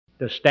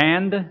to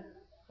stand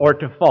or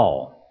to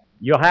fall.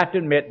 You'll have to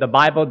admit the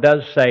Bible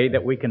does say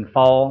that we can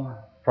fall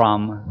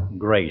from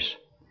grace.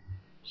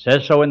 It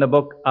says so in the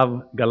book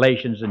of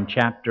Galatians in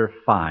chapter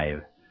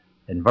 5.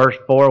 In verse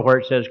 4 where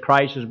it says,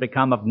 Christ has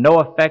become of no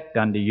effect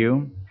unto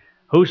you.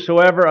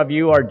 Whosoever of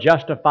you are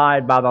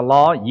justified by the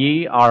law,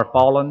 ye are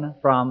fallen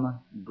from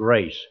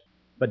grace.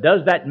 But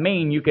does that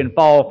mean you can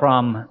fall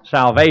from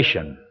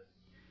salvation?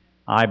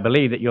 I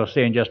believe that you'll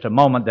see in just a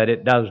moment that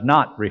it does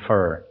not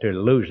refer to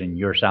losing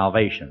your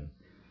salvation.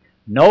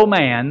 No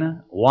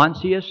man,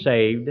 once he is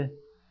saved,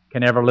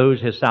 can ever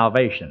lose his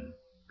salvation.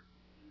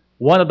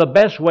 One of the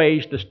best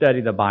ways to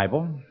study the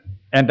Bible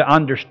and to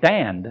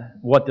understand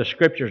what the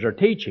Scriptures are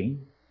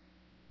teaching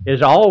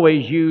is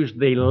always use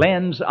the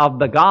lens of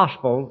the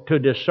gospel to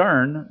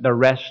discern the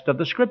rest of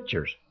the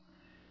Scriptures.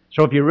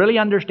 So if you really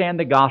understand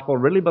the gospel,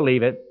 really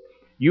believe it,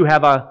 you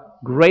have a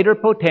greater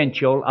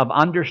potential of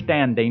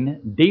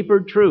understanding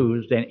deeper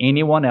truths than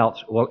anyone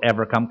else will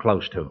ever come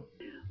close to.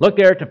 Look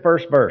there at the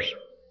first verse.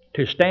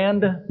 To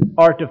stand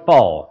or to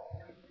fall,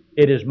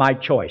 it is my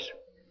choice.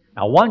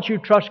 Now once you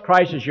trust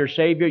Christ as your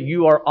Savior,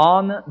 you are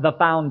on the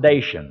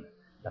foundation.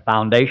 The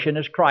foundation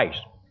is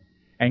Christ.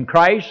 And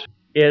Christ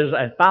is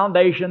a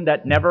foundation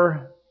that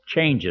never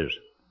changes.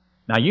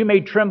 Now you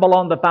may tremble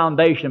on the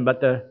foundation,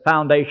 but the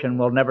foundation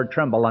will never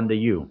tremble unto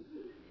you.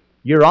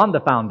 You're on the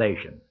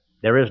foundation.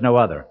 There is no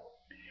other.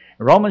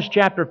 Romans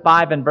chapter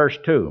 5 and verse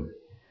 2.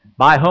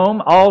 By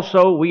whom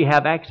also we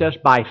have access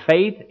by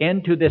faith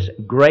into this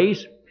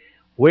grace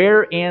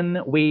wherein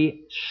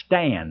we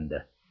stand,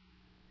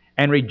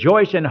 and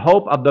rejoice in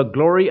hope of the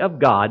glory of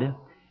God.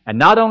 And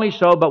not only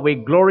so, but we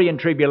glory in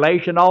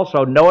tribulation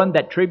also, knowing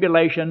that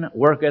tribulation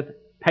worketh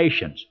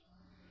patience.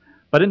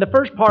 But in the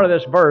first part of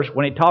this verse,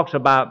 when he talks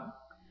about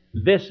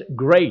this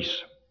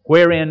grace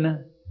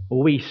wherein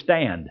we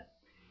stand,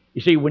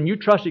 you see, when you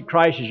trusted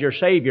Christ as your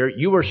Savior,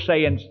 you were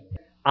saying,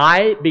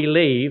 I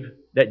believe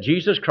that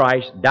Jesus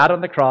Christ died on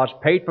the cross,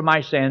 paid for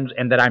my sins,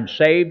 and that I'm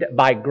saved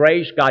by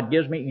grace. God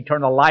gives me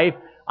eternal life.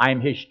 I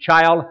am His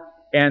child.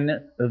 And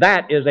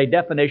that is a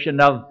definition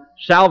of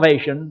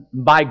salvation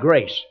by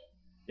grace.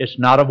 It's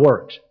not of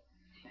works.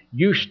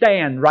 You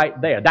stand right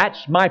there.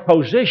 That's my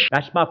position.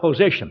 That's my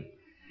position.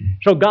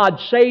 So God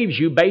saves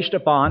you based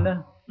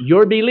upon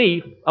your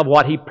belief of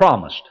what He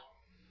promised,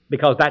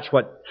 because that's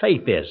what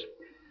faith is.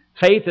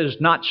 Faith is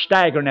not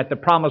staggering at the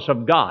promise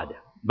of God,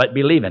 but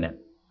believing it.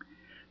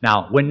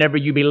 Now, whenever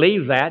you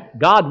believe that,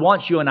 God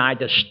wants you and I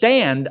to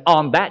stand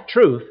on that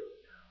truth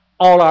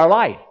all our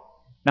life.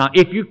 Now,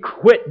 if you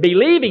quit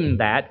believing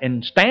that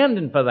and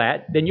standing for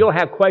that, then you'll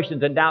have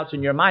questions and doubts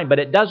in your mind, but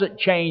it doesn't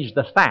change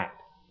the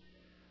fact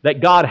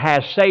that God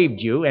has saved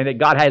you and that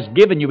God has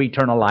given you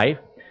eternal life.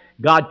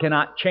 God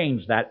cannot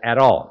change that at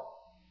all.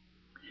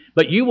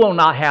 But you will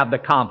not have the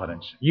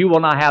confidence. You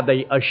will not have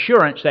the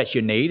assurance that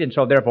you need, and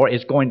so therefore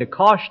it's going to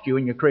cost you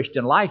in your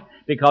Christian life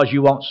because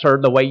you won't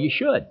serve the way you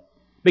should,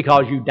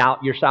 because you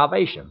doubt your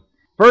salvation.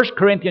 1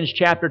 Corinthians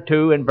chapter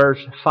 2 and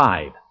verse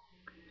 5.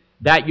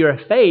 That your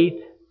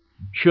faith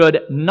should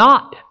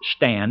not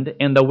stand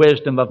in the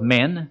wisdom of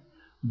men,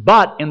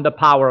 but in the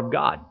power of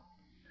God.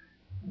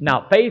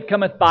 Now, faith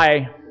cometh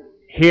by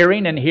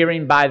hearing, and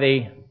hearing by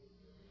the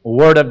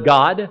Word of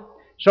God,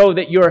 so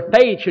that your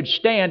faith should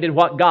stand in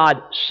what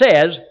God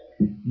says,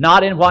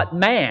 not in what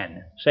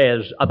man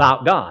says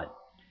about God.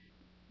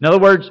 In other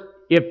words,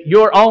 if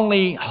your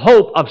only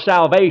hope of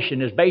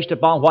salvation is based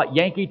upon what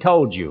Yankee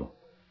told you,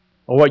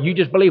 or what you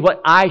just believe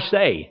what I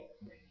say,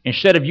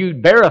 instead of you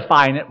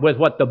verifying it with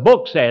what the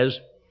book says,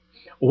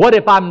 what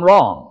if I'm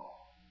wrong?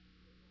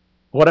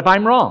 What if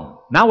I'm wrong?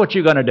 Now what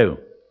you going to do?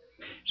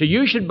 So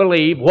you should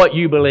believe what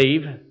you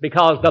believe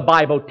because the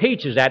Bible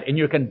teaches that and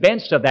you're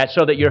convinced of that,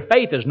 so that your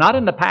faith is not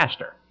in the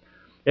pastor.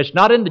 It's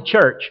not in the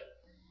church.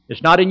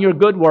 It's not in your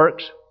good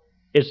works.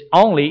 It's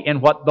only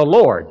in what the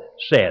Lord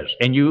says.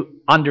 And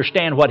you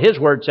understand what His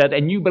Word said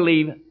and you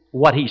believe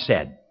what He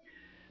said.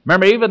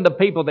 Remember, even the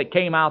people that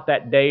came out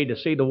that day to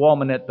see the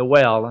woman at the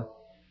well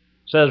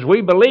says,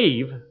 we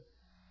believe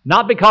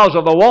not because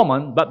of the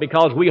woman, but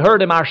because we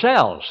heard Him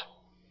ourselves.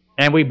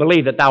 And we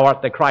believe that Thou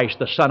art the Christ,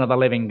 the Son of the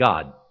living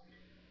God.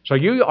 So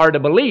you are to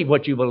believe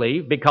what you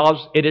believe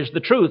because it is the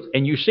truth,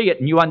 and you see it,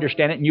 and you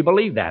understand it, and you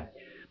believe that.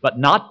 But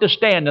not to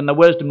stand in the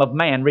wisdom of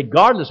man,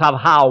 regardless of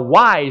how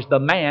wise the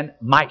man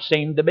might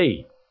seem to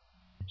be.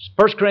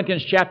 1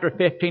 Corinthians chapter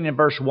 15 and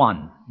verse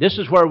 1. This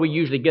is where we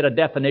usually get a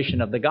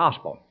definition of the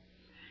gospel.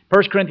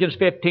 1 Corinthians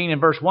 15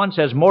 and verse 1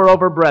 says,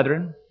 Moreover,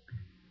 brethren,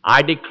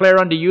 I declare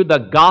unto you the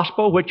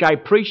gospel which I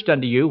preached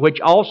unto you, which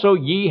also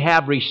ye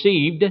have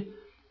received,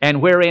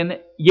 and wherein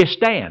ye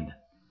stand.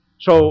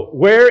 So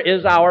where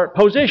is our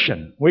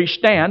position? We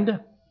stand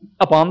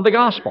upon the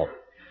gospel.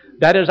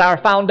 That is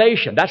our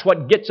foundation. That's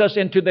what gets us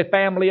into the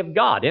family of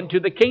God, into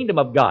the kingdom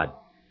of God.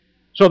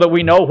 So that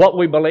we know what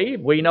we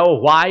believe. We know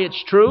why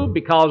it's true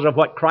because of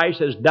what Christ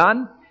has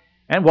done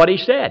and what He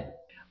said.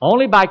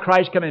 Only by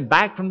Christ coming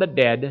back from the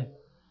dead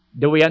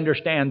do we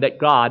understand that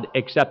God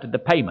accepted the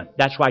payment.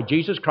 That's why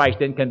Jesus Christ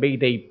then can be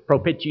the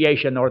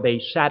propitiation or the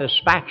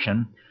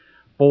satisfaction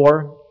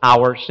for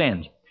our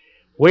sins.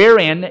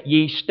 Wherein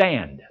ye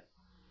stand.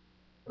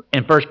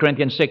 In 1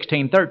 Corinthians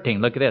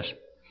 16:13, look at this.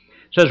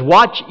 It says,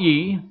 watch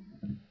ye,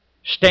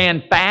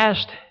 stand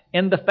fast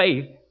in the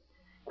faith,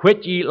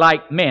 quit ye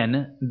like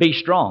men, be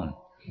strong.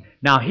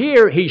 Now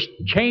here he's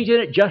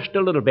changing it just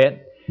a little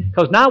bit,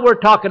 because now we're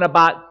talking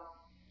about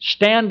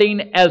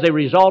standing as a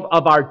result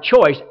of our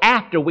choice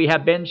after we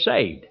have been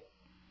saved.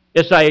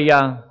 It's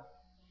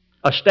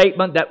a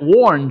statement that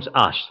warns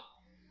us,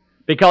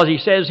 because he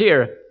says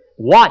here,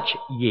 watch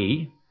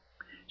ye,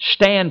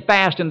 stand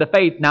fast in the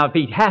faith. Now if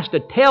he has to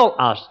tell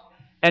us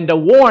and to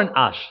warn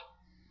us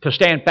to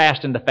stand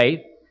fast in the faith,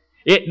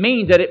 it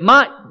means that it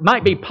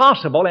might be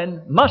possible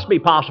and must be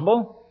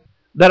possible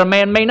that a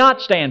man may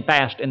not stand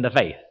fast in the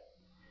faith.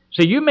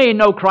 So you may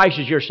know Christ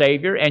as your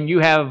Savior and you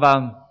have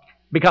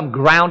become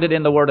grounded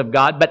in the Word of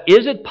God, but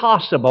is it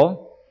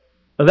possible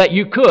that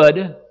you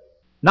could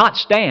not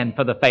stand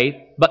for the faith,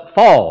 but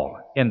fall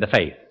in the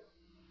faith?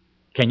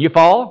 Can you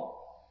fall?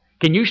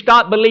 Can you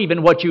stop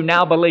believing what you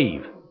now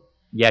believe?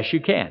 Yes,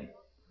 you can.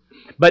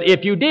 But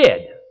if you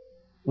did,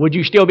 would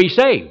you still be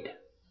saved?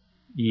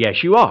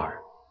 Yes, you are.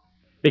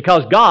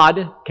 Because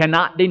God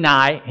cannot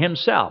deny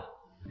Himself.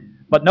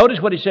 But notice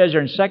what He says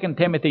here in 2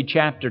 Timothy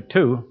chapter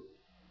 2,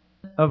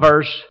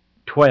 verse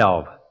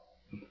 12.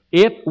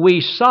 If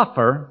we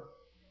suffer,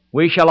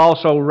 we shall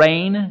also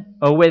reign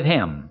with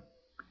Him.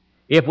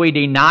 If we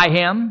deny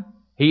Him,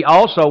 He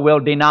also will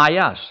deny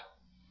us.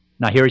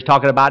 Now here he's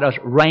talking about us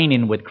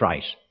reigning with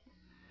Christ.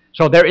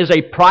 So there is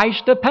a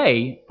price to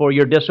pay for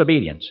your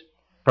disobedience.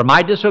 For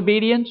my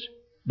disobedience,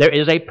 there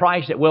is a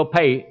price that we'll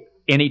pay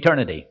in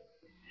eternity.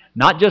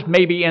 Not just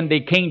maybe in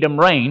the kingdom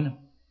reign,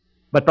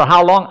 but for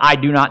how long, I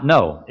do not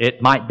know.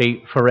 It might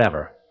be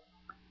forever.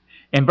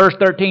 In verse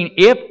 13,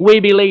 if we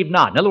believe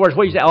not. In other words,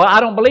 we say, oh, I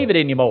don't believe it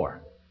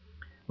anymore.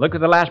 Look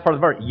at the last part of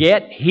the verse.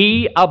 Yet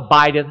He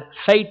abideth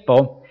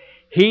faithful.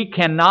 He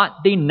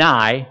cannot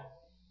deny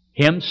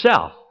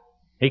Himself.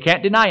 He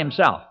can't deny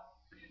Himself.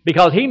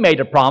 Because He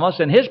made a promise,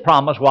 and His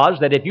promise was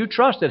that if you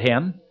trusted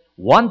Him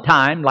one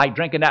time, like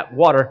drinking that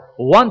water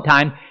one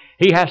time,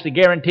 He has to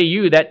guarantee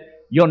you that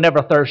you'll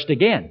never thirst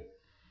again.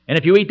 And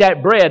if you eat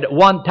that bread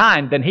one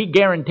time, then He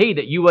guaranteed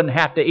that you wouldn't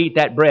have to eat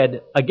that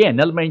bread again.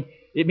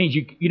 It means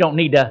you don't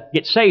need to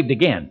get saved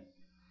again.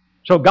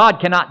 So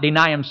God cannot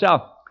deny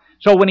Himself.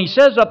 So when He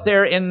says up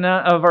there in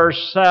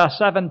verse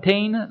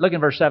 17, look in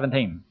verse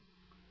 17.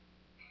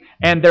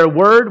 And their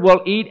word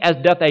will eat as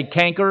doth a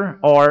canker,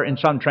 or in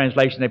some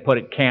translation they put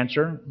it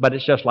cancer, but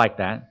it's just like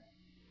that.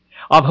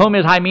 Of whom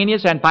is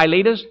Hymenaeus and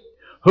Philetus,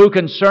 who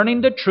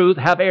concerning the truth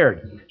have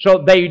erred.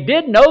 So they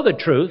did know the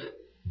truth,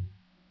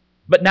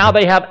 but now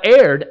they have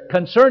erred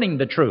concerning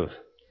the truth.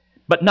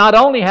 But not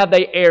only have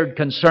they erred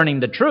concerning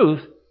the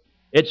truth,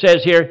 it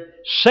says here,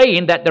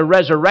 saying that the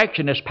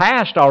resurrection is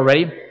past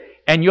already,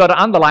 and you ought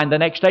to underline the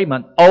next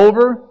statement,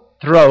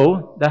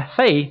 overthrow the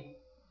faith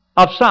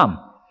of some.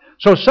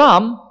 So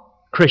some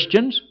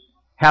Christians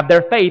have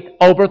their faith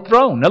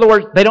overthrown. In other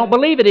words, they don't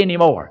believe it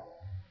anymore.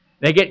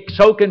 They get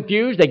so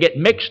confused, they get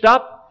mixed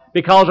up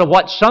because of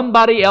what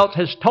somebody else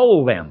has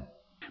told them.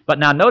 But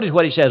now notice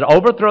what he says,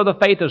 overthrow the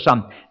faith of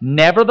some.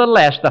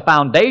 Nevertheless, the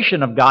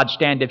foundation of God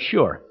standeth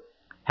sure,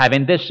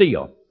 having this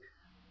seal.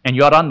 And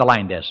you ought to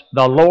underline this.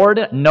 The Lord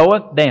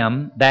knoweth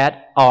them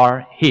that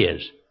are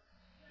His.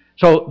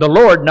 So the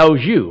Lord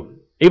knows you,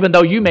 even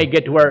though you may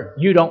get to where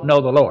you don't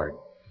know the Lord.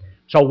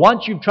 So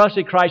once you've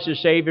trusted Christ as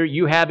Savior,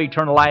 you have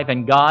eternal life,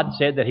 and God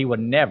said that He would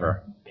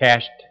never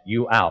cast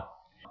you out.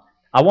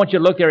 I want you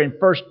to look there in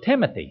 1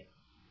 Timothy.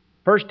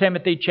 1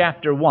 Timothy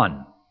chapter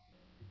 1.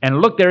 And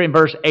look there in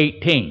verse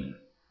 18.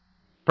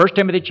 1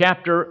 Timothy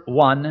chapter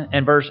 1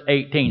 and verse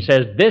 18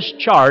 says, This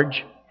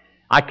charge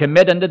I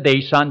commit unto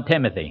thee, son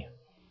Timothy,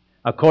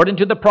 according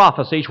to the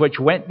prophecies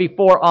which went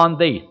before on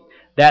thee,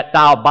 that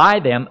thou by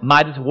them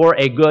mightest war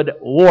a good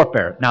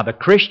warfare. Now the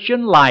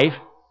Christian life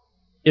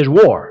is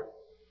war.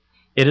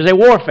 It is a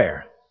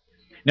warfare.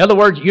 In other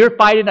words, you're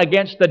fighting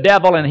against the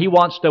devil and he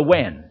wants to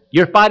win.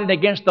 You're fighting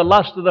against the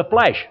lust of the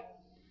flesh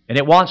and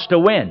it wants to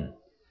win.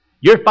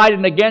 You're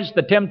fighting against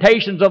the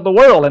temptations of the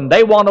world and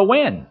they want to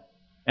win.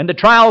 And the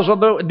trials of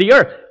the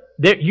earth.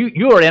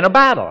 You are in a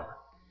battle.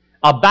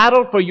 A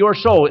battle for your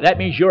soul. That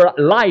means your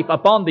life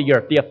upon the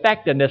earth, the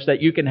effectiveness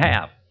that you can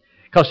have.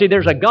 Because see,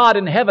 there's a God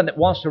in heaven that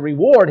wants to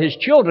reward His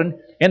children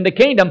in the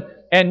kingdom,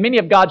 and many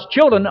of God's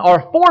children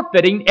are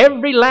forfeiting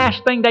every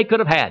last thing they could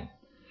have had.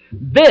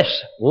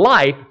 This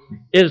life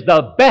is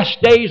the best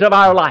days of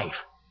our life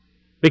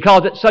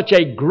because it's such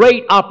a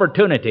great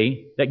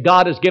opportunity that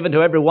God has given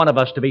to every one of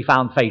us to be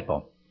found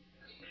faithful.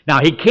 Now,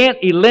 He can't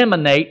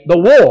eliminate the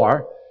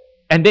war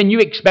and then you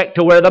expect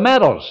to wear the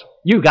medals.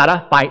 You got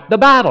to fight the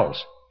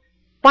battles.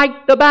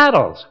 Fight the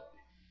battles.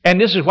 And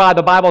this is why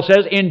the Bible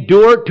says,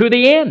 endure to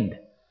the end.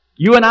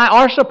 You and I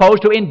are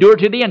supposed to endure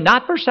to the end,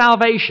 not for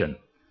salvation,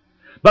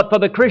 but for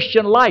the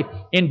Christian life.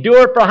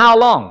 Endure for how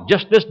long?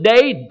 Just this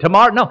day?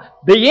 Tomorrow? No,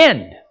 the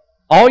end.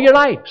 All your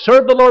life.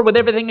 Serve the Lord with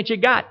everything that you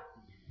got.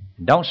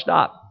 Don't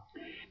stop.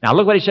 Now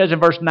look what he says in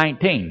verse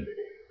 19.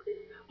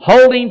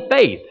 Holding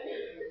faith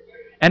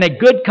and a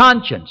good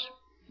conscience,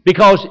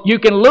 because you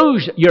can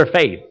lose your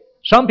faith.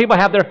 Some people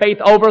have their faith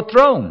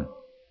overthrown.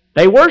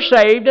 They were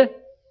saved,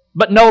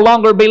 but no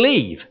longer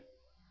believe.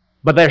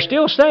 But they're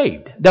still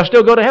saved. They'll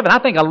still go to heaven. I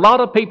think a lot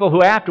of people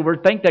who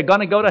afterward think they're going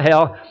to go to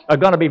hell are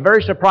going to be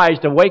very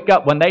surprised to wake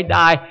up when they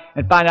die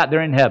and find out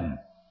they're in heaven.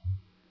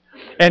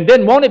 And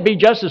then won't it be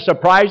just as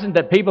surprising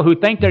that people who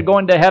think they're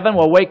going to heaven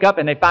will wake up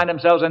and they find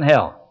themselves in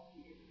hell?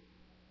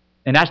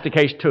 And that's the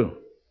case too.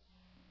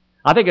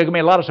 I think there's going to be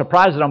a lot of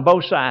surprises on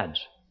both sides.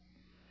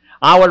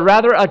 I would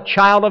rather a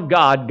child of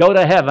God go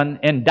to heaven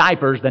in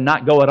diapers than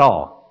not go at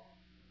all.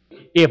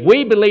 If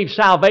we believe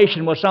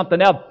salvation was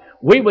something else,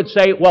 we would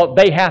say, well,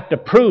 they have to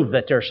prove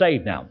that they're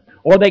saved now.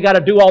 Or they got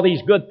to do all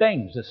these good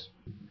things.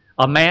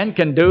 A man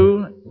can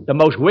do the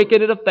most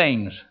wicked of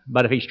things,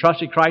 but if he's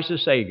trusted Christ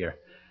as Savior,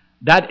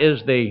 that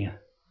is the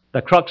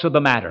crux of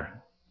the matter.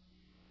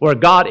 Where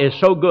God is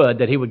so good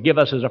that He would give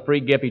us as a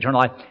free gift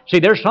eternal life. See,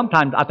 there's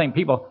sometimes, I think,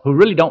 people who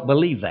really don't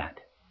believe that.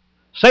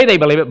 Say they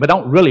believe it, but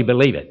don't really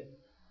believe it.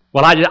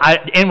 Well,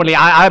 inwardly,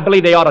 I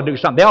believe they ought to do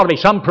something. There ought to be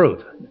some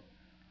proof.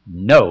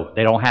 No,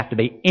 there don't have to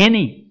be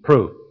any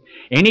proof.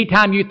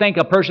 Anytime you think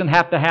a person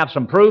has to have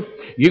some proof,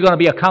 you're going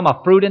to become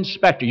a fruit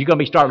inspector. You're going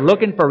to start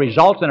looking for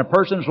results in a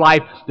person's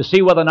life to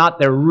see whether or not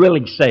they're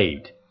really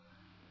saved.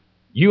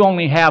 You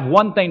only have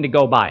one thing to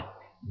go by.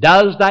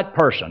 Does that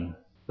person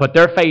put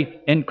their faith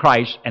in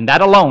Christ, and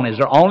that alone is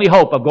their only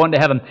hope of going to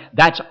heaven?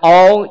 That's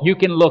all you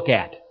can look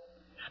at.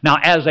 Now,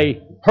 as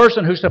a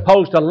person who's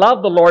supposed to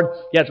love the Lord,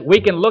 yes,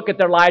 we can look at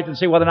their lives and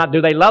see whether or not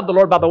do they love the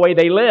Lord by the way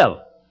they live.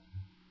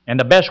 And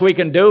the best we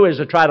can do is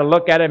to try to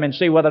look at Him and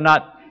see whether or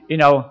not,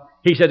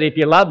 He said, if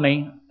you love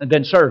me,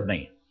 then serve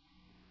me.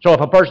 So if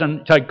a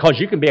person, because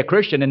you can be a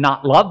Christian and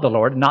not love the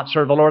Lord and not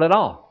serve the Lord at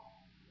all.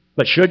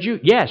 But should you?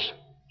 Yes.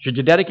 Should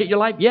you dedicate your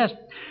life? Yes.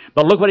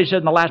 But look what he said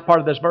in the last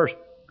part of this verse.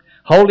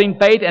 Holding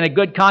faith and a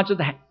good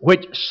conscience,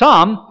 which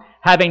some,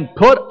 having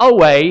put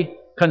away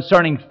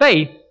concerning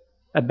faith,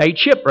 have made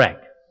shipwreck.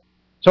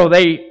 So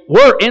they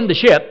were in the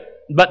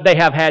ship, but they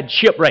have had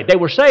shipwreck. They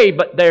were saved,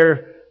 but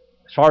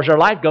as far as their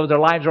life goes, their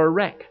lives are a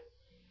wreck.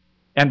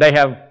 And they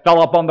have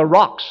fell upon the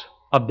rocks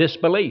of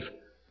disbelief.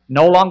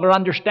 No longer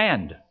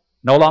understand.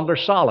 No longer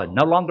solid.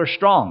 No longer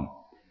strong.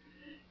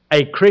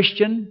 A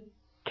Christian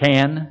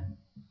can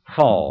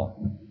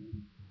fall.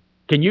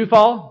 Can you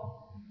fall?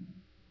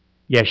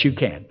 Yes, you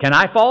can. Can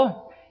I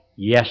fall?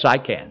 Yes, I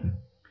can.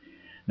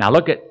 Now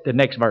look at the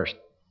next verse.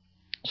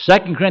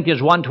 2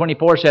 Corinthians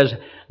 1:24 says,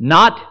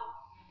 not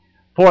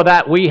for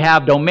that we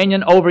have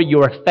dominion over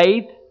your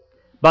faith,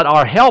 but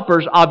are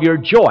helpers of your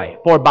joy.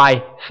 For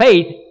by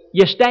faith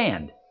you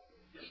stand.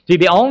 See,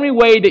 the only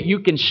way that you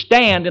can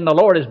stand in the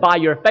Lord is by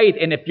your faith.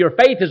 And if your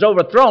faith is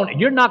overthrown,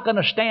 you're not going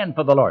to stand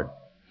for the Lord.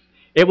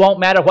 It won't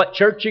matter what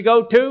church you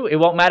go to. It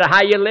won't matter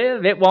how you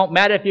live. It won't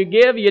matter if you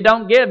give, you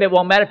don't give. It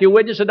won't matter if you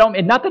witness or don't.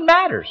 Nothing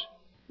matters.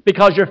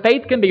 Because your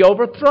faith can be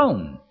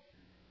overthrown.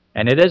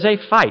 And it is a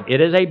fight. It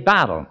is a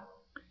battle.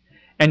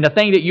 And the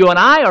thing that you and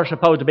I are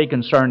supposed to be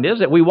concerned is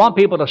that we want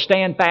people to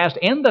stand fast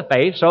in the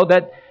faith so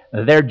that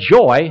their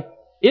joy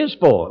is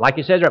full. Like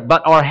it says there,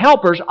 but are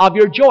helpers of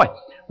your joy.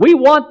 We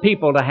want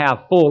people to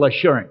have full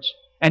assurance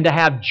and to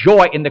have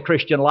joy in the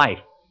Christian life.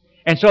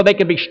 And so they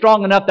can be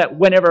strong enough that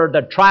whenever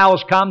the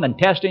trials come and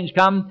testings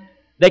come,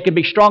 they can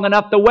be strong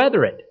enough to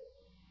weather it.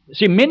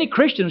 See, many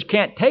Christians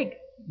can't take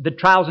the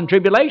trials and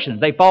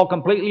tribulations. They fall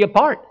completely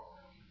apart.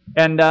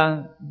 And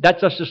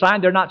that's just a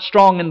sign they're not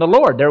strong in the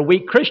Lord. They're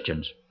weak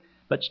Christians,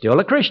 but still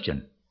a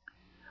Christian.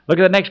 Look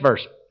at the next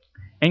verse.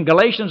 In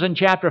Galatians in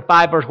chapter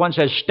 5, verse 1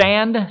 says,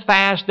 stand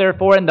fast,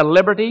 therefore, in the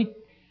liberty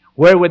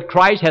wherewith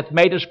Christ hath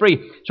made us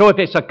free. So if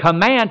it's a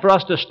command for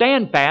us to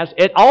stand fast,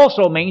 it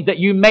also means that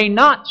you may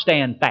not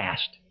stand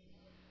fast.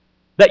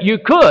 That you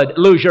could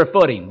lose your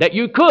footing. That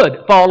you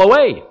could fall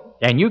away.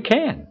 And you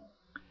can.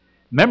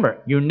 Remember,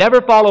 you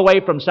never fall away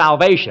from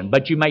salvation,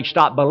 but you may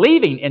stop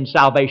believing in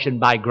salvation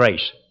by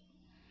grace.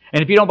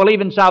 And if you don't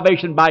believe in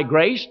salvation by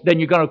grace, then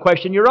you're going to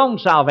question your own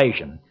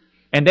salvation.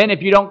 And then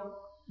if you don't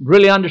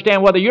really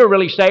understand whether you're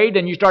really saved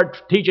and you start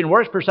teaching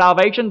works for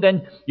salvation,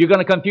 then you're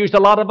going to confuse a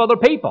lot of other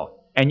people.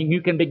 And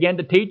you can begin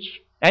to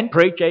teach and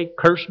preach a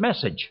cursed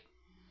message.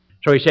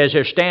 So he says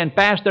here, stand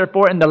fast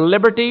therefore in the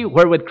liberty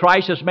wherewith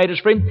Christ has made us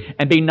free,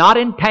 and be not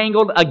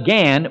entangled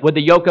again with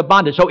the yoke of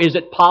bondage. So is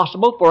it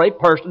possible for a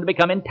person to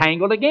become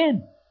entangled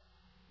again?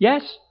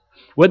 Yes.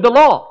 With the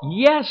law?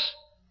 Yes.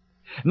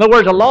 In other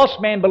words, a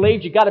lost man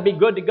believes you've got to be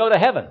good to go to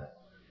heaven.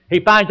 He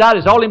finds out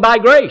it's only by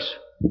grace.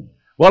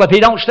 Well, if he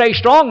don't stay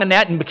strong in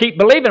that and keep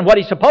believing what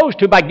he's supposed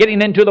to by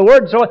getting into the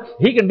Word, so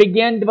he can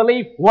begin to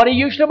believe what he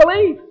used to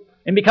believe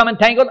and become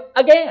entangled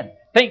again.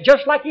 Think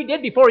just like he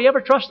did before he ever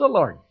trusted the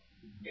Lord.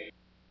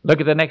 Look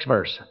at the next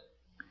verse.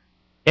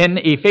 In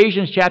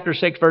Ephesians chapter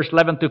 6, verse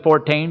 11 through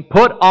 14,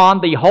 put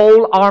on the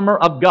whole armor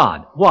of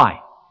God. Why?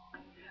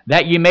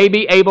 That you may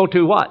be able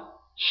to what?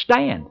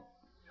 Stand.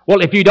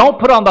 Well, if you don't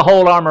put on the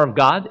whole armor of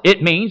God,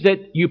 it means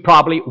that you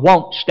probably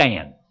won't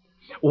stand.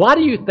 Why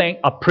do you think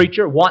a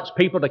preacher wants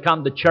people to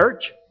come to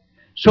church?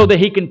 So that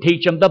he can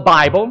teach them the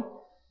Bible,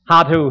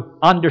 how to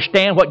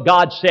understand what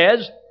God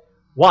says.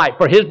 Why?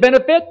 For His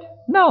benefit?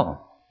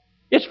 No.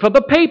 It's for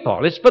the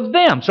people. It's for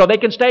them so they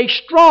can stay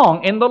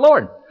strong in the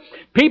Lord.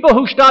 People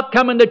who stop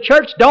coming to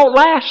church don't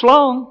last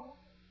long.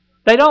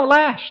 They don't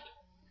last.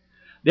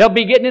 They'll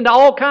be getting into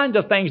all kinds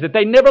of things that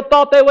they never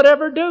thought they would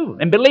ever do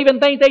and believing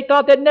things they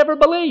thought they'd never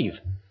believe.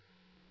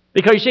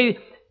 Because you see,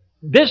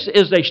 this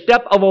is a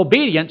step of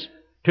obedience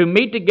to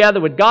meet together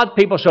with God's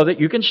people so that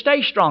you can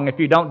stay strong. If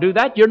you don't do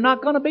that, you're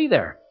not going to be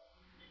there.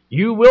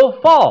 You will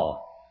fall.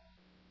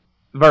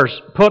 Verse,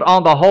 put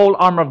on the whole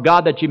armor of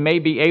God that you may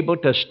be able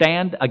to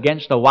stand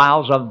against the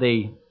wiles of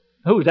the,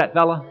 who's that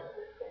fella?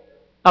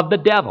 Of the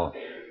devil.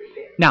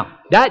 Now,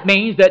 that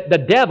means that the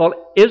devil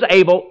is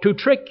able to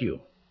trick you.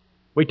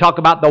 We talk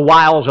about the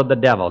wiles of the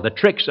devil, the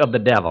tricks of the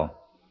devil,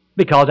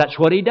 because that's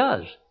what he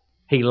does.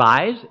 He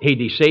lies, he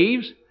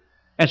deceives,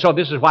 and so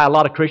this is why a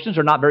lot of Christians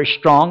are not very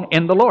strong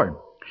in the Lord.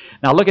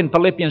 Now look in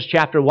Philippians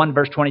chapter 1,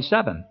 verse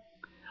 27.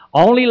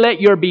 Only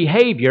let your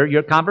behavior,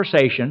 your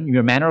conversation,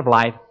 your manner of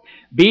life,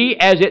 be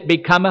as it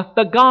becometh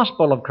the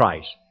gospel of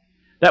Christ,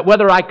 that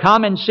whether I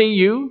come and see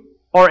you,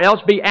 or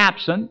else be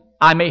absent,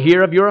 I may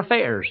hear of your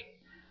affairs,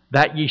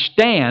 that ye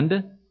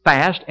stand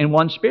fast in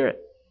one spirit.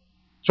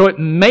 So it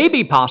may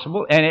be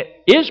possible, and it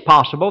is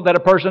possible, that a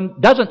person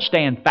doesn't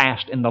stand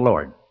fast in the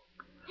Lord.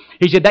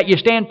 He said that you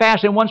stand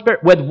fast in one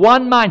spirit, with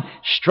one mind,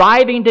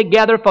 striving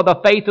together for the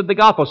faith of the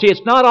gospel. See,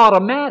 it's not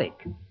automatic.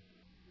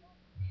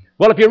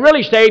 Well, if you're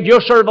really saved,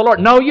 you'll serve the Lord.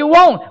 No, you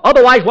won't.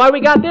 Otherwise, why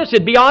we got this?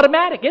 It'd be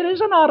automatic. It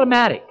isn't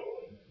automatic.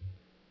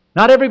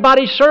 Not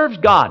everybody serves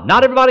God.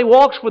 Not everybody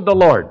walks with the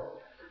Lord.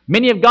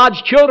 Many of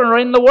God's children are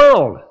in the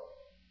world.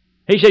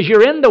 He says,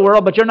 you're in the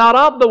world, but you're not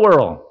of the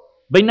world.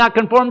 Be not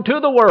conformed to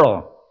the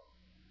world.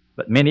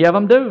 But many of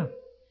them do.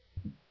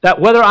 That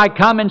whether I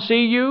come and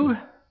see you,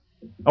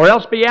 or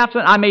else be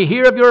absent, I may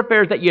hear of your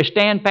affairs, that you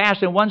stand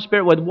fast in one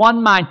spirit, with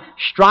one mind,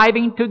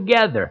 striving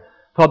together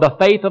for the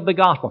faith of the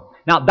gospel.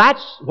 Now,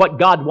 that's what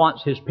God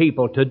wants His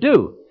people to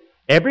do.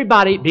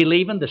 Everybody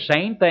believing the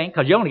same thing,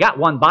 because you only got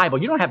one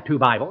Bible. You don't have two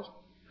Bibles.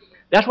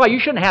 That's why you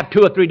shouldn't have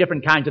 2 or 3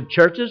 different kinds of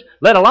churches,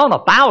 let alone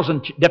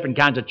 1,000 different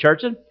kinds of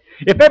churches.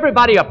 If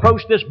everybody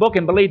approached this book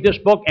and believed this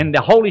book and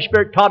the Holy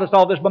Spirit taught us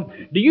all this book,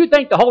 do you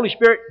think the Holy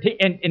Spirit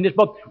in this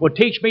book will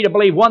teach me to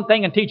believe one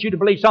thing and teach you to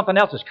believe something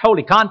else that's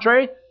totally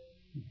contrary?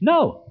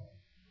 No.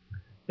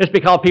 It's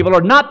because people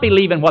are not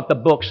believing what the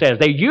book says.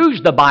 They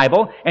use the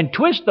Bible and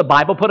twist the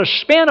Bible, put a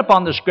spin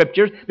upon the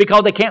Scriptures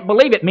because they can't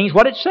believe it means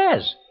what it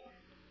says.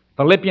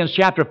 Philippians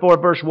chapter 4,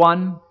 verse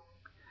 1.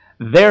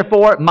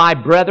 Therefore, my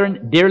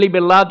brethren, dearly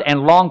beloved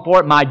and longed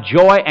for, my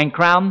joy and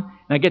crown.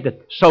 Now get this.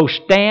 So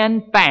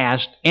stand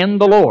fast in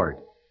the Lord,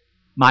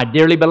 my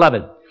dearly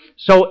beloved.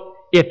 So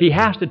if He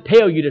has to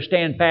tell you to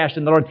stand fast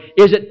in the Lord,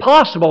 is it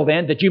possible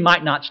then that you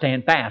might not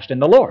stand fast in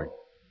the Lord?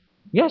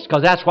 Yes,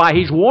 because that's why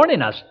He's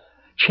warning us,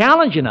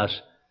 challenging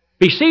us,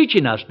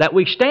 beseeching us that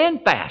we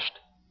stand fast.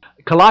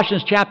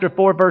 Colossians chapter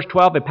 4, verse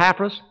 12,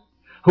 Epaphras,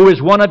 who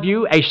is one of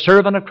you, a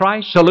servant of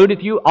Christ,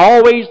 saluteth you,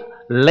 always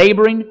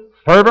laboring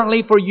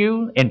fervently for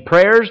you in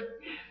prayers,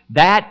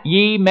 that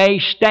ye may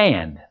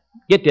stand.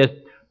 Get this,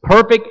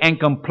 perfect and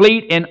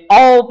complete in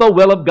all the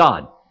will of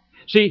God.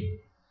 See,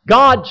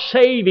 God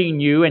saving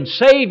you and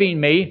saving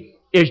me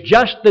is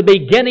just the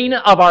beginning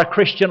of our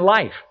Christian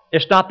life.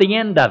 It's not the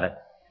end of it.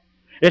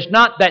 It's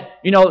not that,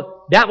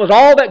 that was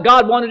all that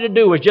God wanted to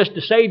do, was just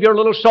to save your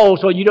little soul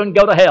so you don't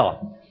go to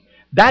hell.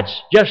 That's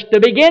just the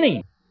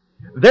beginning.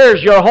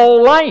 There's your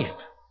whole life.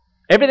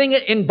 Everything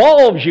that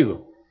involves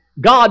you.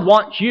 God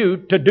wants you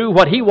to do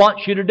what He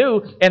wants you to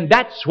do, and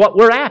that's what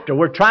we're after.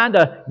 We're trying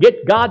to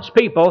get God's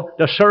people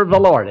to serve the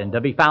Lord and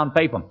to be found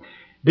faithful.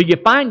 Do you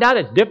find out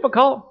it's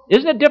difficult?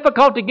 Isn't it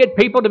difficult to get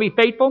people to be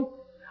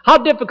faithful? How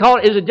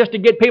difficult is it just to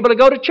get people to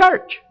go to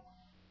church?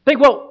 Think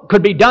what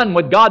could be done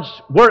with God's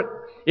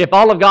work if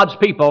all of God's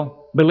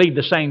people believed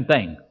the same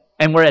thing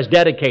and were as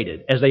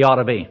dedicated as they ought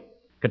to be.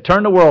 Could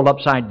turn the world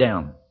upside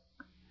down.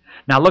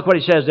 Now look what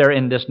he says there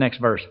in this next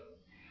verse.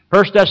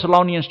 1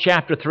 Thessalonians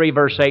chapter 3,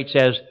 verse 8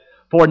 says,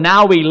 For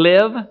now we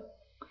live,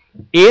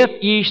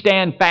 if ye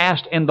stand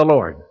fast in the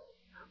Lord.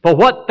 For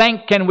what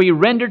thank can we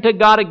render to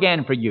God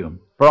again for you?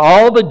 For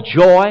all the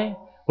joy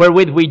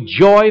wherewith we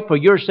joy for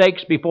your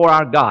sakes before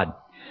our God.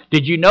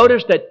 Did you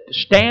notice that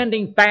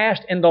standing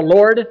fast in the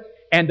Lord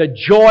and the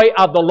joy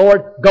of the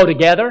Lord go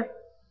together?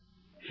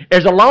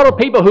 There's a lot of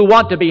people who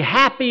want to be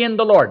happy in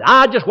the Lord.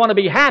 I just want to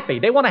be happy.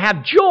 They want to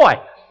have joy.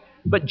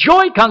 But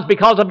joy comes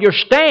because of your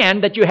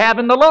stand that you have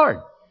in the Lord.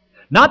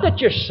 Not that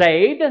you're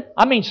saved.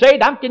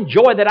 Saved, I can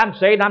joy that I'm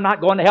saved. I'm not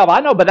going to hell.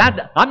 I know, but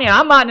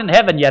I'm not in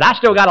heaven yet. I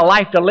still got a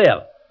life to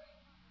live.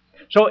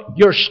 So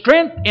your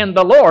strength in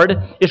the Lord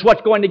is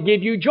what's going to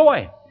give you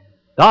joy.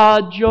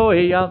 The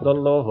joy of the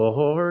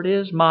Lord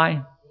is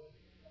my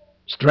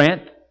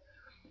strength.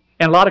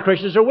 And a lot of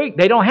Christians are weak.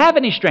 They don't have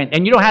any strength.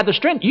 And you don't have the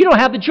strength. You don't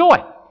have the joy.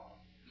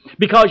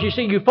 Because you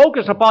see, you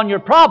focus upon your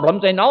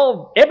problems and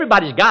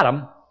everybody's got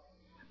them.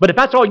 But if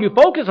that's all you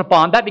focus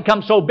upon, that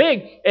becomes so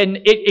big and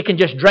it can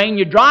just drain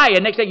you dry.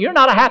 And next thing, you're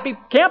not a happy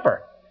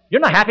camper.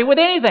 You're not happy with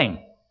anything.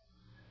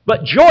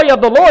 But joy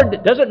of the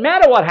Lord doesn't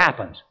matter what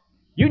happens.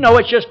 You know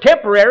it's just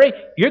temporary.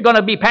 You're going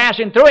to be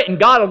passing through it, and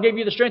God will give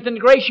you the strength and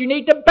the grace you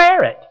need to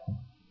bear it.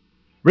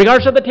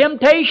 Regardless of the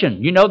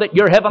temptation, you know that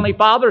your Heavenly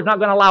Father is not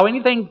going to allow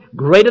anything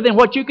greater than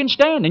what you can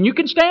stand, and you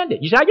can stand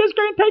it. You say, I just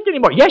can't take it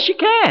anymore. Yes, you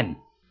can.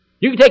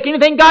 You can take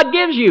anything God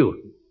gives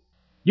you.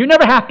 You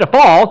never have to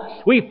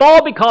fall. We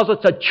fall because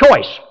it's a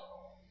choice.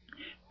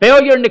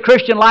 Failure in the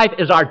Christian life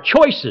is our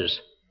choices.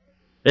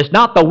 It's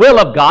not the will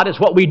of God. It's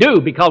what we do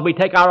because we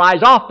take our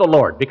eyes off the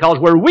Lord, because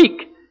we're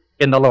weak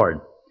in the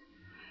Lord.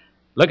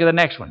 Look at the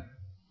next one.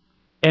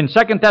 In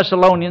 2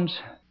 Thessalonians,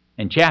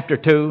 in chapter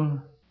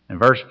 2, and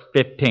verse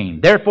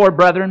 15. Therefore,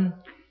 brethren,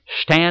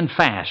 stand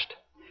fast,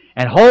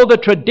 and hold the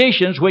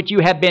traditions which you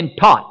have been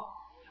taught,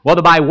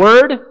 whether by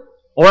word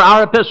or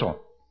our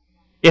epistle.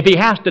 If he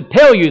has to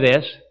tell you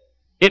this,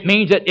 it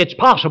means that it's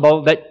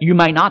possible that you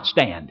may not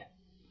stand.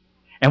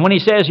 And when he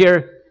says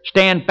here,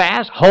 stand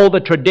fast, hold the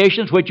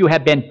traditions which you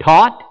have been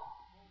taught.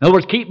 In other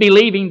words, keep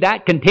believing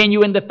that,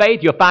 continue in the faith.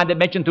 You'll find it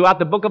mentioned throughout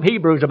the book of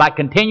Hebrews about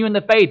continuing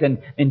the faith and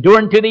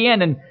enduring to the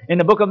end, and in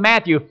the book of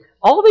Matthew.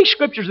 All these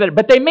scriptures,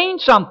 but they mean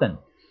something.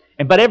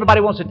 But everybody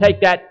wants to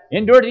take that,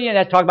 endure to the end.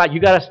 That's talking about you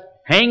got to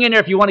hang in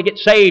there if you want to get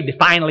saved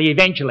finally,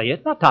 eventually.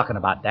 It's not talking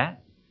about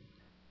that.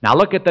 Now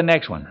look at the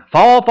next one.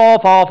 Fall.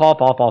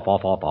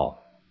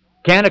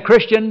 Can a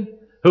Christian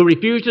who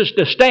refuses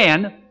to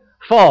stand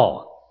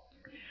fall?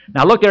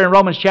 Now look there in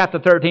Romans chapter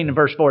 13 and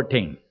verse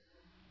 14.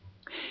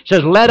 It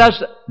says, let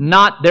us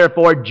not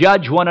therefore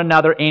judge one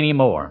another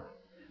anymore,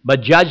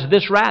 but judge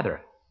this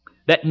rather,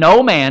 that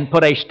no man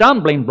put a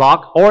stumbling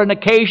block or an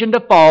occasion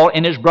to fall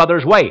in his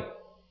brother's way.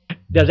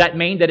 Does that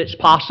mean that it's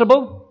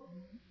possible?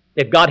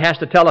 If God has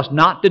to tell us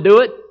not to do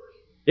it,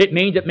 it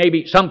means that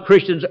maybe some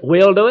Christians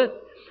will do it.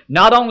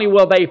 Not only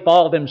will they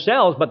fall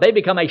themselves, but they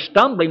become a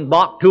stumbling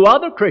block to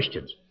other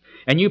Christians.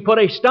 And you put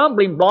a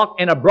stumbling block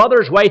in a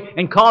brother's way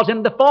and cause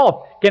him to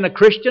fall. Can a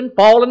Christian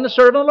fall in the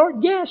service of the Lord?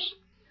 Yes.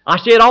 I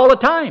see it all the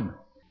time.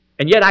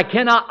 And yet I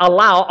cannot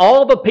allow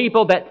all the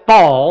people that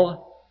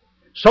fall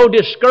so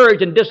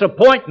discourage and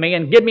disappoint me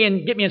and get me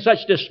in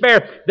such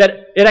despair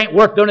that it ain't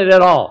worth doing it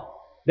at all.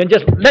 Then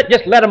just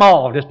let them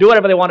all. Just do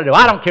whatever they want to do.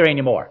 I don't care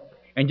anymore.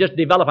 And just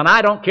develop an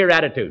I don't care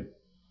attitude.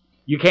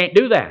 You can't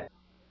do that.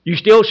 You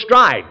still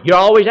strive. You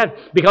always have,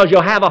 because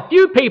you'll have a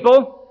few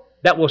people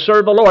that will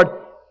serve the Lord,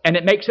 and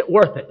it makes it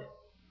worth it.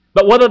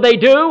 But whether they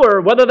do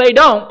or whether they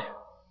don't,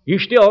 you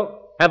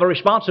still have a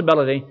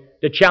responsibility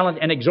to challenge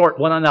and exhort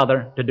one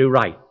another to do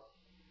right.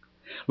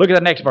 Look at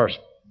the next verse.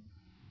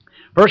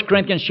 1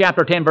 Corinthians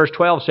chapter 10 verse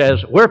 12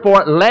 says,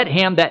 wherefore let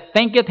him that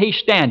thinketh he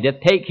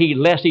standeth take heed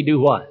lest he do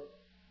what?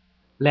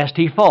 Lest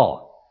he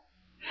fall.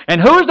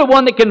 And who is the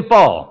one that can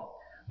fall?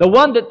 The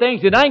one that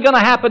thinks it ain't going to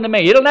happen to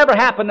me. It'll never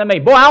happen to me.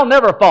 Boy, I'll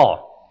never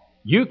fall.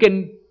 You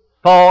can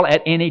fall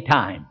at any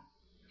time.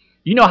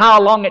 You know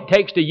how long it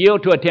takes to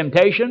yield to a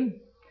temptation?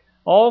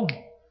 Oh,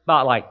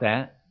 not like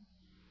that.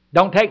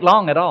 Don't take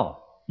long at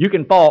all. You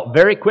can fall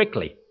very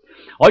quickly.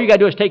 All you got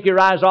to do is take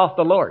your eyes off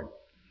the Lord.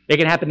 It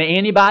can happen to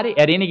anybody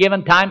at any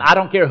given time. I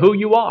don't care who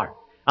you are.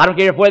 I don't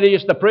care whether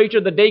it's the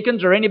preacher, the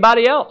deacons, or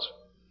anybody else.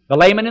 The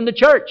layman in the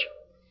church.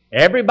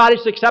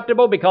 Everybody's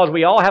acceptable because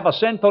we all have a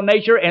sinful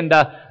nature, and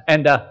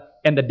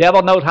the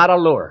devil knows how to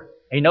lure.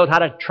 He knows how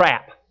to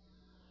trap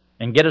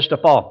and get us to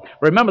fall.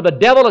 Remember, the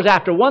devil is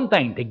after one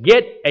thing, to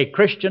get a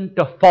Christian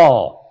to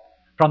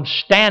fall from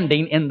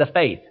standing in the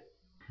faith.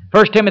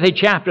 1 Timothy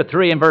chapter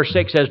 3 and verse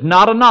 6 says,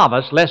 not a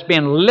novice, lest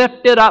being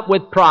lifted up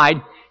with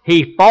pride,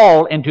 he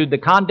fall into the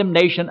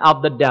condemnation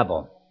of the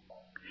devil.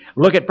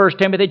 Look at 1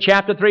 Timothy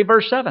chapter 3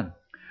 verse 7.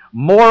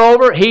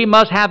 Moreover, he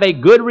must have a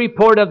good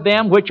report of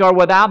them which are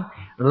without,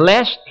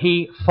 lest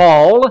he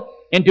fall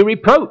into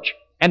reproach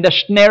and the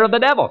snare of the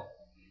devil.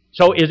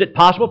 So is it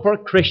possible for a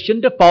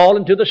Christian to fall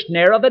into the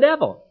snare of the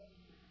devil?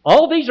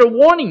 All these are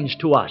warnings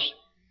to us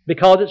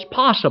because it's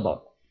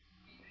possible.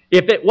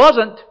 If it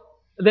wasn't,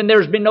 then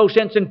there's been no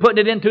sense in putting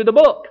it into the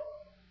book.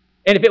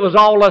 And if it was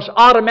all us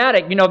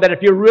automatic, that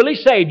if you're really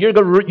saved, you're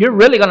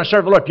really going to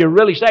serve the Lord. If you're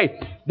really saved,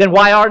 then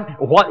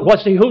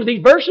who's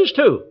these verses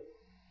to?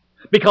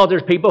 Because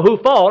there's people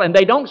who fall and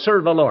they don't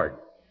serve the Lord.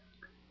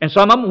 And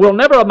some of them will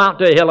never amount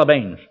to a hill of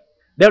beans.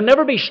 They'll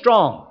never be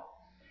strong.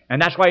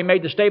 And that's why he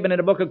made the statement in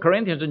the book of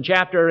Corinthians in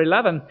chapter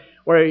 11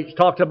 where he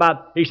talks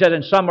about, he said,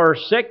 and some are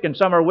sick and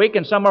some are weak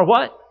and some are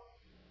what?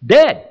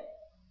 Dead.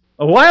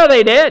 Why are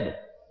they dead?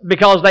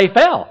 Because they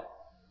fell.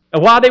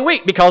 And why are they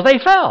weak? Because they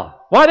fell.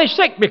 Why are they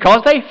sick?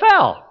 Because they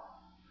fell.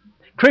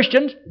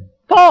 Christians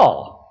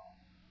fall.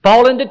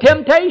 Fall into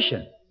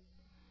temptation.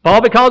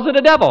 Fall because of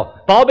the devil.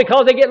 Fall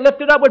because they get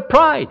lifted up with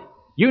pride.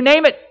 You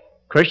name it,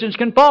 Christians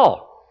can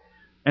fall.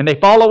 And they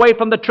fall away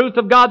from the truth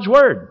of God's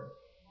Word.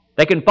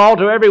 They can fall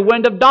to every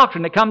wind of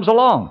doctrine that comes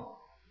along.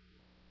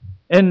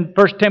 In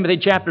 1 Timothy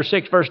chapter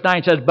 6 verse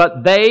 9 says,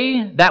 but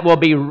they that will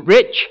be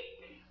rich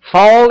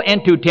fall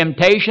into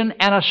temptation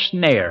and a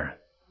snare,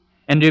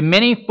 and to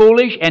many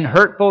foolish and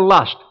hurtful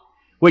lusts,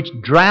 which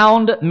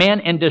drowned men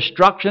in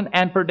destruction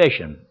and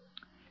perdition.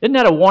 Isn't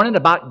that a warning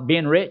about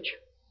being rich?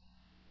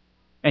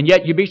 And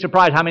yet you'd be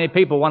surprised how many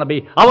people want to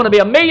be, I want to be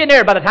a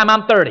millionaire by the time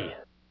I'm 30.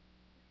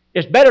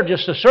 It's better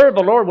just to serve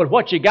the Lord with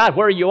what you got,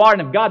 where you are,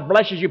 and if God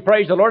blesses you,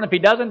 praise the Lord. And if He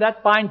doesn't,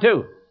 that's fine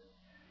too.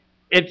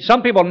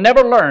 Some people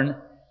never learn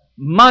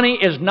money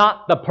is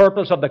not the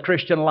purpose of the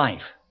Christian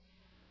life.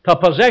 The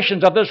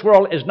possessions of this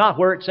world is not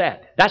where it's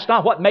at. That's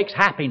not what makes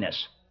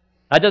happiness.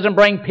 That doesn't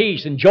bring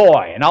peace and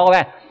joy and all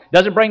that.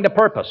 Doesn't bring the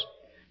purpose.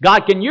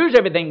 God can use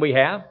everything we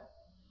have,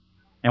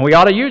 and we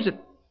ought to use it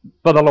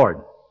for the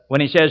Lord.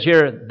 When He says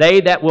here,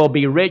 they that will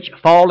be rich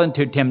fall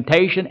into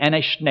temptation and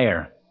a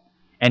snare,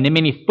 and in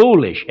many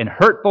foolish and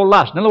hurtful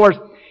lusts. In other words,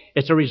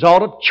 it's a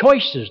result of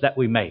choices that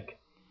we make.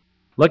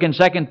 Look in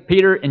 2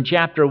 Peter in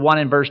chapter 1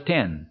 and verse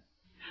 10.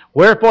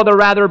 Wherefore the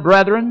rather,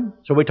 brethren,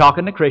 so we're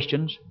talking to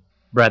Christians,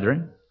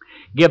 brethren,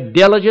 give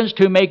diligence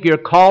to make your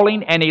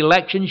calling and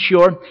election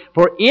sure.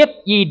 For if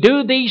ye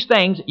do these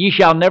things, ye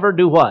shall never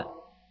do what?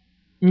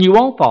 You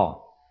won't fall.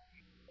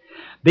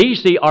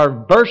 These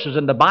are verses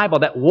in the Bible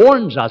that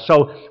warns us,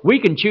 so we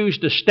can choose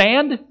to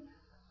stand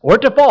or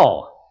to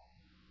fall.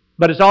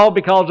 But it's all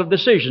because of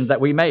decisions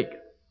that we make.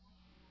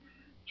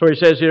 So he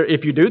says here,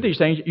 if you do these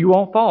things, you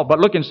won't fall. But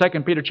look in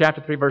 2 Peter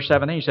chapter 3, verse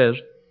 17, he says,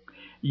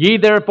 Ye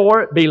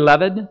therefore,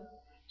 beloved,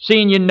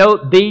 seeing you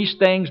know these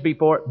things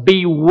before,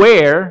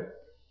 beware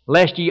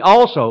lest ye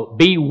also,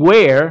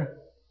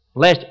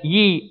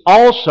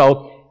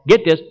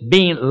 get this,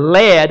 being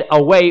led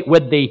away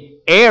with the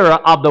error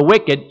of the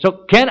wicked.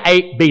 So can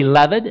a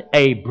beloved,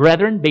 a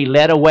brethren, be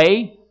led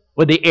away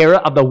with the error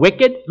of the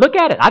wicked? Look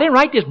at it. I didn't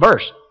write this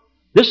verse.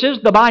 This is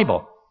the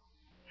Bible.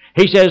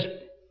 He says,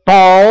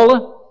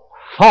 fall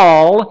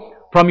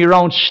from your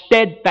own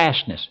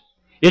steadfastness.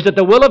 Is it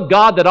the will of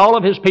God that all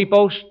of His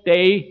people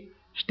stay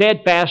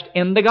steadfast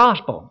in the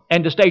gospel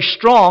and to stay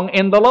strong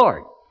in the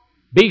Lord?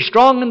 Be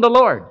strong in the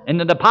Lord and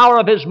in the power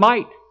of His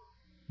might.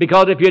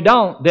 Because if you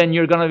don't, then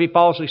you're going to be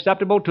falsely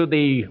susceptible to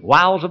the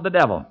wiles of the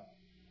devil.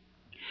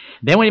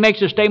 Then when he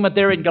makes a statement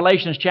there in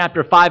Galatians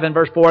chapter 5 and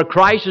verse 4,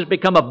 Christ has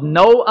become of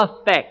no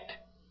effect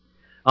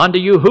unto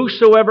you,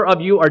 whosoever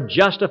of you are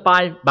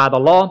justified by the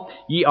law,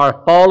 ye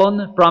are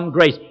fallen from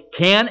grace.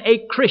 Can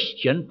a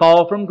Christian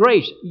fall from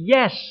grace?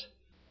 Yes.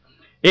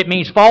 It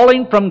means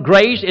falling from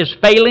grace is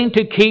failing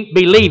to keep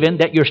believing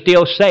that you're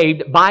still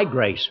saved by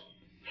grace.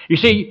 You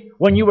see,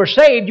 when you were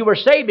saved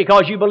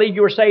because you believed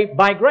you were saved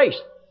by grace.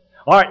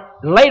 All right,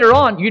 later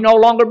on, you no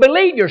longer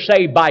believe you're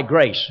saved by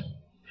grace.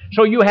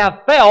 So you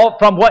have fell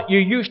from what you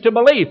used to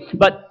believe.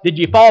 But did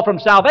you fall from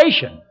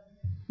salvation?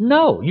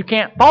 No, you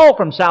can't fall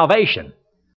from salvation.